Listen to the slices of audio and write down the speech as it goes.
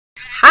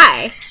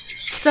Hi!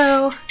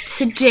 So,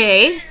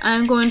 today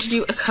I'm going to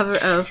do a cover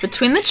of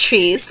Between the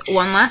Trees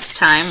one last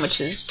time, which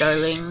is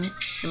Darling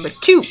number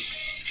 2.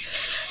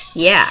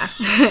 Yeah.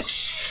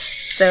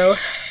 So,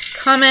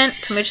 comment,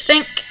 tell me what you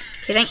think.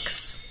 Okay,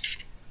 thanks.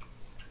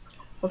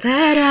 Well,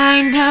 that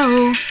I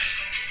know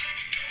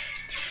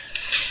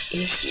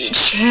is you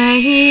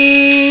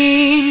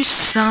change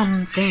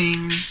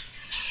something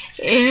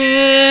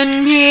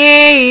in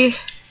me.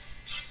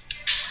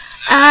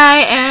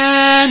 I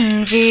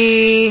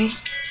envy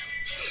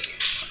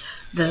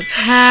the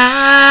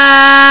power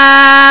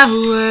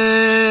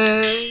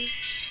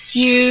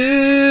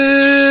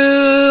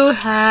you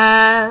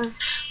have,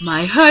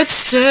 my heart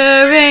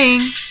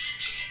stirring.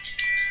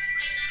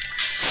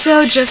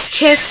 So just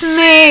kiss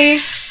me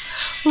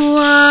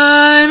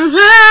one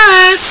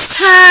last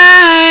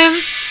time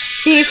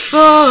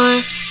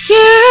before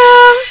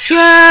you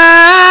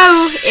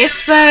go.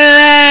 If I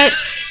let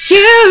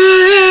you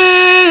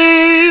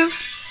leave,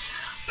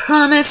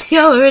 promise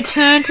you'll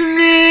return to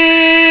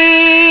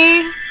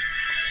me,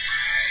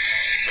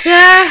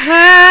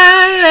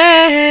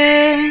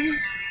 darling.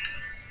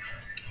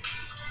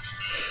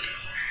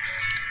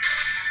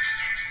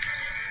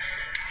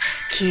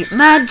 Keep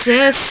my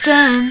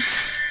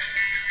distance,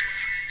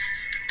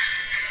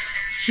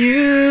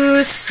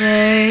 you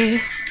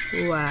say,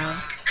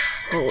 while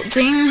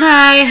holding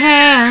my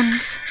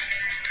hand.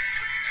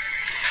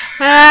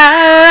 I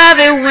love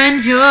it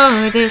when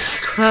you're this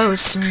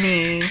close to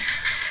me.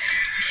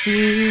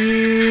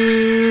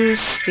 You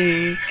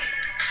speak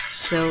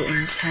so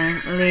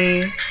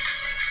intently,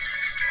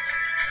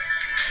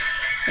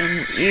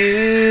 and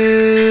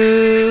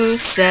you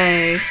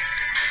say,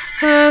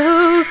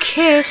 oh,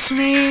 kiss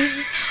me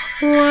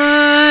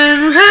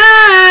one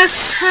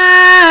last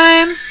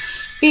time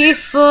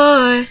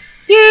before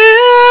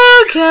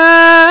you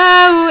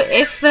go.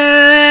 If I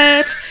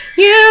let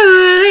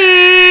you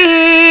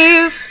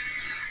leave,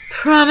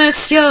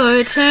 promise you'll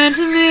return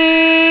to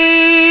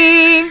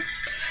me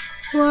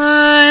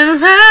one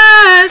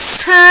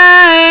last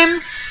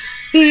time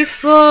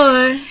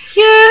before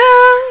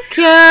you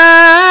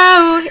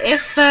go.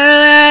 If I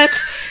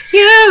let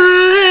you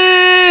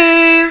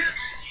leave,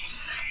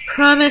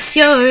 promise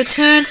you'll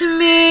return to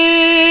me.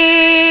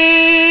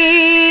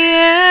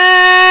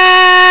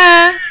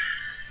 Yeah.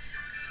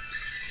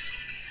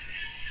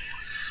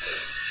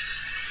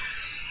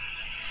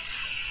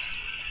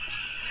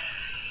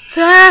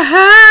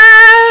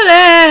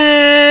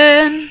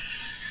 Darling,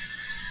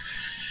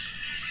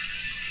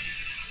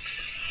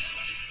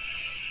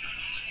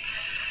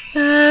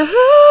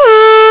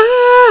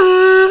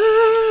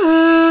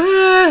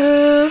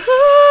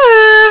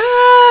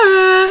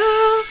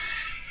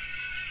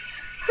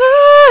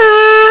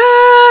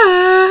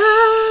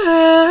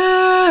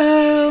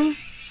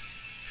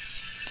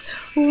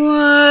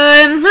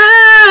 one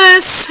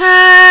last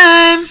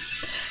time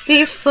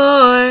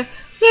before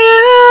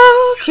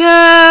you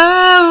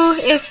go.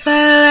 If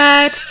I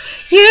let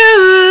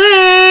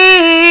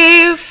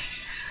you leave,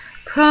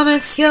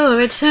 promise you'll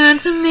return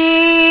to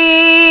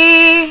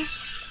me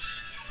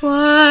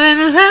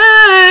one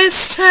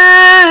last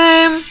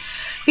time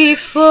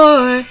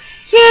before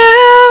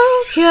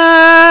you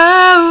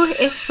go.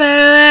 If I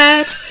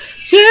let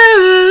you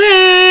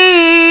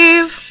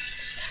leave,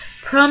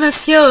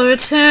 promise you'll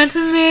return to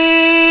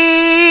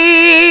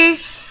me,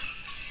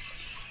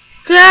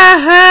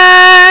 darling.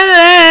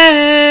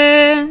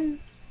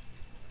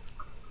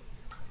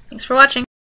 Thanks for watching.